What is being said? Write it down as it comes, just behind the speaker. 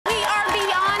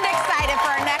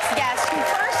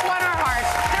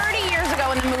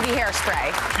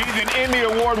Hairspray. She's an Emmy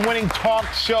Award-winning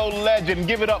talk show legend.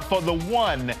 Give it up for the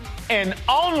one and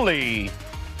only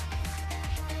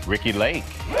Ricki Lake.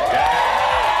 Hey,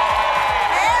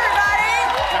 everybody!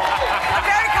 I'm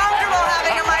very comfortable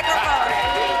having a microphone.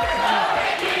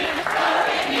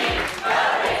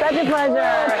 Such a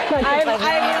pleasure.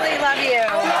 I really love you.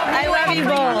 I love you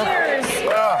both.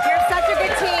 You're such a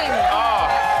good team.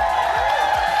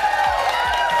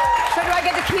 So do I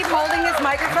get to keep holding this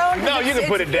microphone? No, you can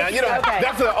put it down. You know, okay.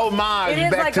 that's an homage. It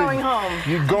is back like to going home.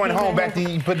 You going home back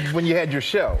to when you had your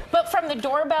show. But from the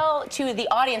doorbell to the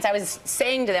audience, I was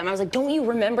saying to them, I was like, don't you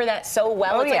remember that so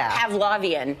well? Oh, it's yeah. like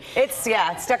Pavlovian. It's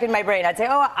stuck in my brain. I'd say,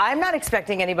 oh, I'm not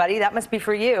expecting anybody. That must be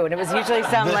for you. And it was usually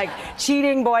some like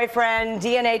cheating boyfriend,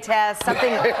 DNA test,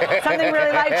 something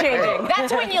really life-changing.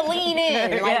 That's when you lean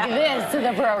in like this to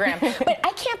the program. But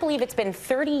I can't believe it's been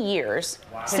 30 years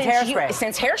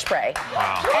since Hairspray.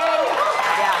 Wow.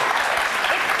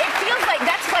 And it feels like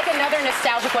that's like another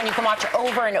nostalgic one you can watch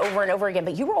over and over and over again.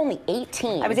 But you were only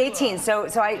 18. I was 18, so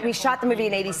we shot the movie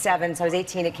in '87, so I was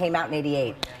 18. It came out in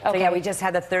 '88. So yeah, we just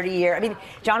had the 30-year. I mean,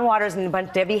 John Waters and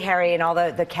Debbie Harry and all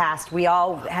the cast. We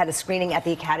all had a screening at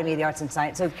the Academy of the Arts and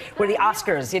Science. So we're the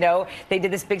Oscars, you know. They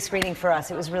did this big screening for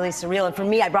us. It was really surreal. And for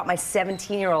me, I brought my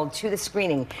 17-year-old to the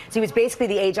screening. So he was basically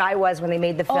the age I was when they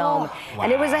made the film.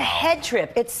 And it was a head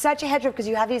trip. It's such a head trip because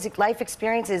you have these life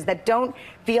experiences that don't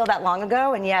feel that long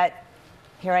ago, and yet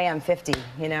here I am, 50,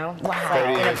 you know? Wow.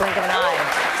 Like in a blink of an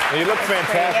eye. You look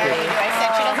fantastic. Yeah, I said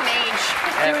she doesn't age.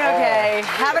 Doing okay.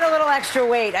 Having a little extra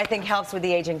weight, I think, helps with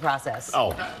the aging process.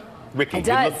 Oh, Ricki, It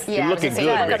does. you're looking good,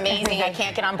 You look Ricki. amazing. I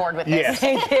can't get on board with this. Yes.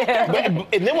 Thank you.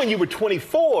 And then when you were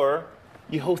 24,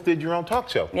 you hosted your own talk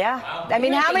show. Yeah. I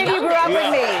mean, how many of you grew up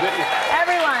with me?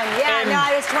 Everyone. Yeah. No,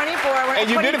 I was 24. And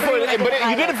you did it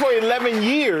you did it for 11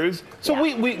 years. So do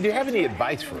you have any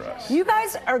advice for us? You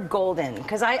guys are golden,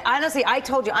 because I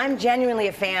told you, I'm genuinely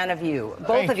a fan of you,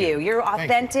 both of you. You're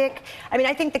authentic. I mean,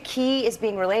 I think the key is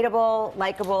being relatable,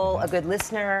 likable, a good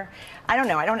listener. I don't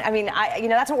know. You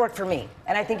know, that's what worked for me.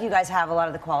 And I think you guys have a lot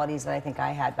of the qualities that I think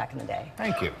I had back in the day.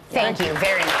 Thank you. Thank you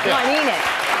very much. No, I mean it.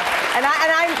 And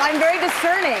I'm very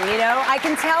discerning, you know. I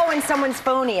can tell when someone's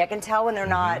phony. I can tell when they're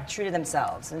not true to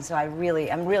themselves. And so I'm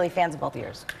really fans of both of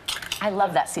yours. I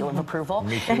love that seal of approval.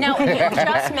 Me too. Now, you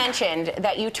just mentioned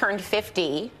that you turned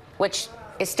 50, which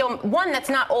is still one that's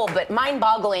not old, but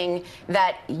mind-boggling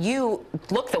that you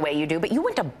look the way you do. But you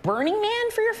went to Burning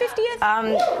Man for your 50th?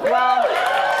 Well,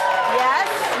 yes.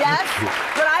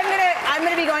 But I'm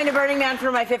gonna be going to Burning Man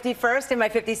for my 51st and my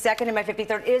 52nd and my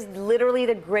 53rd. It is literally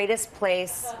the greatest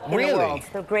place in the world.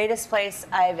 The greatest place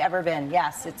I've ever been.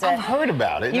 Yes, it's. I've heard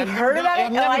about it. You've heard about it?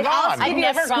 I've never gone. I've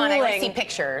never gone. I only see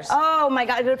pictures. Oh my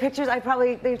God, the pictures.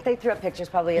 They threw up pictures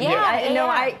probably.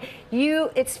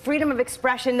 It's freedom of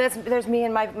expression. There's me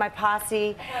and my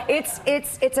posse.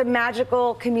 It's a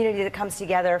magical community that comes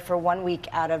together for 1 week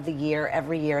out of the year,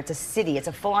 every year. It's a city. It's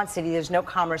a full-on city. There's no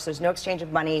commerce. There's no exchange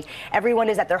of money. Everyone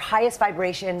is at their highest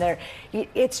vibration.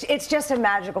 It's just a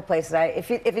magical place.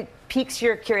 If it piques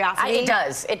your curiosity, it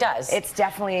does. It does. It's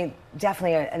definitely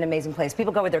an amazing place.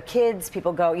 People go with their kids.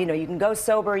 People go. You know, you can go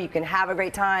sober. You can have a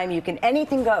great time.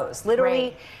 Anything goes,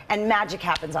 literally, and magic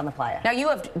happens on the playa. Now you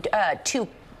have two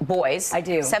boys. I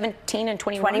do. 17 and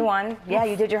 21? 21. Yeah,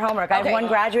 you did your homework. I have one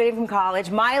graduating from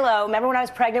college. Milo, remember when I was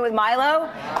pregnant with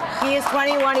Milo? He is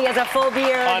 21. He has a full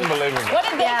beard. Unbelievable. What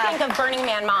did they think of Burning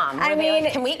Man Mom? I mean,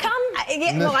 can we come?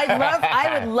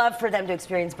 I would love for them to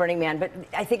experience Burning Man, but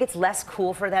I think it's less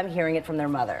cool for them hearing it from their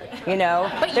mother, you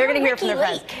know? But they're going to hear it from their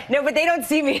friends. No, but they don't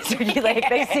see me as Ricki Lake.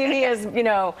 They see me as, you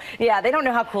know, they don't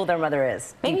know how cool their mother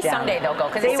is. Maybe someday they'll go,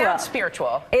 because it sounds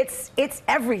spiritual. It's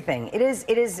everything. It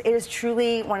is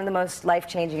truly one of the most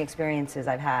life-changing experiences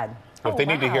I've had. If they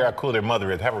need to hear how cool their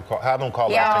mother is, have them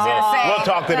call Yeah, out. We'll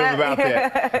talk to them about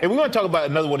that. And we're going to talk about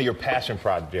another one of your passion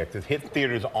projects. It hit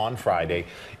theaters on Friday.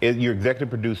 You're executive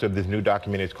producer of this new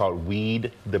documentary. It's called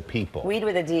Weed the People. Weed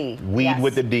with a D. Weed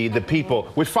with a D, the people.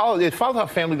 Which follows how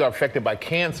families are affected by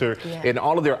cancer and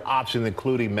all of their options,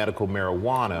 including medical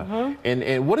marijuana.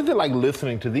 And what is it like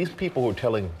listening to these people who are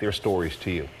telling their stories to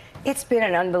you? It's been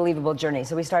an unbelievable journey.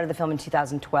 So we started the film in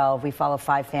 2012. We follow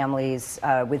 5 families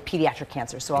with pediatric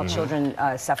cancer, so all children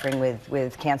suffering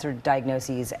with cancer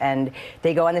diagnoses. And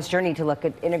they go on this journey to look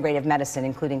at integrative medicine,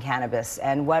 including cannabis.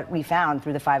 And what we found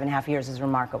through the 5.5 years is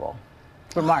remarkable.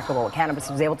 Remarkable what cannabis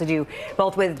was able to do,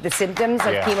 both with the symptoms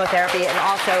of chemotherapy and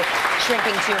also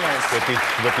shrinking tumors. With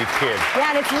these kids. Yeah,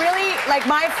 and it's really, like,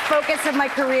 my focus of my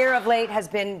career of late has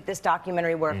been this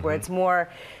documentary work where it's more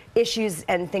issues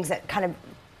and things that kind of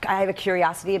have a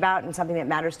curiosity about and something that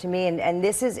matters to me. And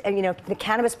this is, you know, the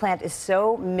cannabis plant is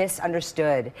so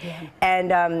misunderstood. Yeah.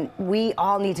 And we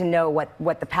all need to know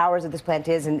what the powers of this plant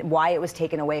is and why it was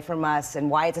taken away from us and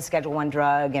why it's a Schedule I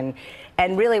drug.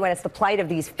 And really when it's the plight of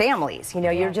these families, you know,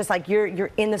 you're just like,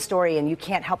 you're in the story and you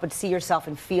can't help but see yourself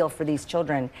and feel for these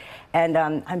children. And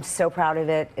I'm so proud of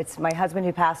it. It's my husband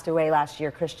who passed away last year,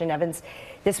 Christian Evans.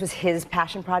 This was his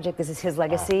passion project. This is his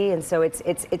legacy. Wow. And so it's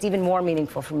even more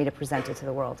meaningful for me to present it to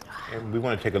the world. And we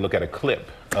want to take a look at a clip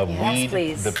of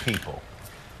Weed the People.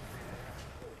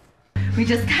 We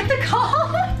just got the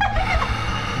call.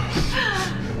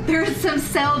 There's some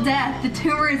cell death. The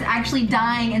tumor is actually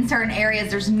dying in certain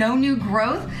areas. There's no new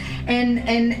growth. And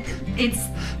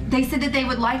they said that they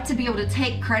would like to be able to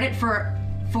take credit for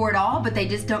it all, but they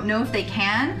just don't know if they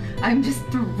can. I'm just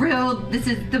thrilled. This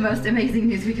is the most amazing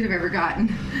news we could have ever gotten.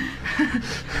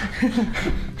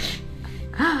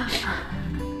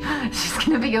 She's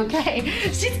gonna be okay.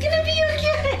 She's gonna be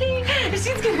okay.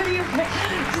 She's gonna be okay.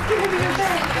 She's gonna be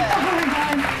okay. Oh my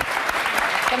God.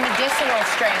 The medicinal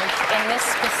strength in this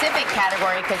specific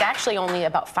category, because actually only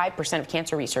about 5% of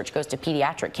cancer research goes to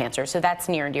pediatric cancer, so that's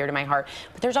near and dear to my heart.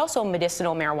 But there's also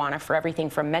medicinal marijuana for everything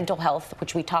from mental health,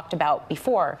 which we talked about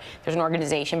before. There's an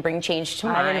organization, Bring Change to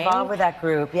Mind. I'm involved with that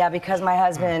group, yeah, because my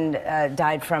husband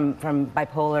died from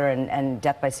bipolar and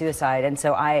death by suicide, and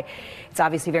so it's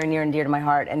obviously very near and dear to my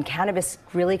heart. And cannabis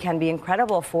really can be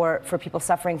incredible for people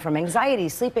suffering from anxiety,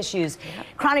 sleep issues,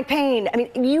 chronic pain. I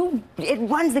mean, it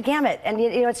runs the gamut, and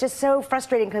you know, it's just so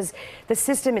frustrating because the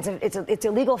system, it's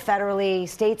illegal federally.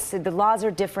 States, the laws are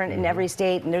different in every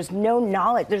state, and there's no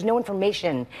knowledge, there's no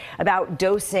information about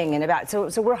dosing and about.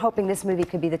 So we're hoping this movie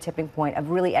could be the tipping point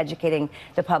of really educating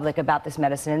the public about this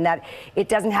medicine, and that it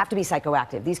doesn't have to be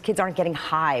psychoactive. These kids aren't getting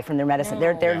high from their medicine.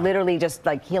 No. They're literally just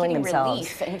like healing themselves.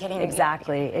 Relief and getting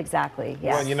exactly.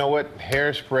 Yes. Well, you know what?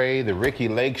 Hairspray, the Ricki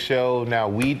Lake show, now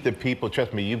Weed the People.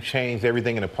 Trust me, you've changed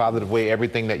everything in a positive way.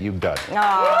 Everything that you've done.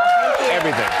 Oh, thank you.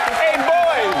 Everything. Hey,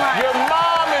 boys, your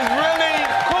mom is really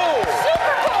cool.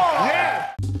 Super cool.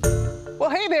 Yeah. Well,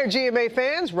 hey there, GMA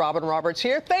fans. Robin Roberts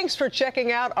here. Thanks for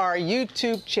checking out our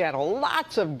YouTube channel.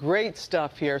 Lots of great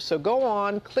stuff here. So go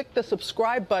on, click the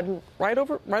subscribe button right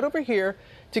over here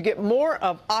to get more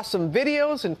of awesome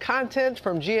videos and content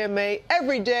from GMA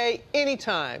every day,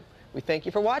 anytime. We thank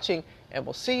you for watching, and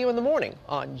we'll see you in the morning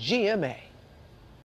on GMA.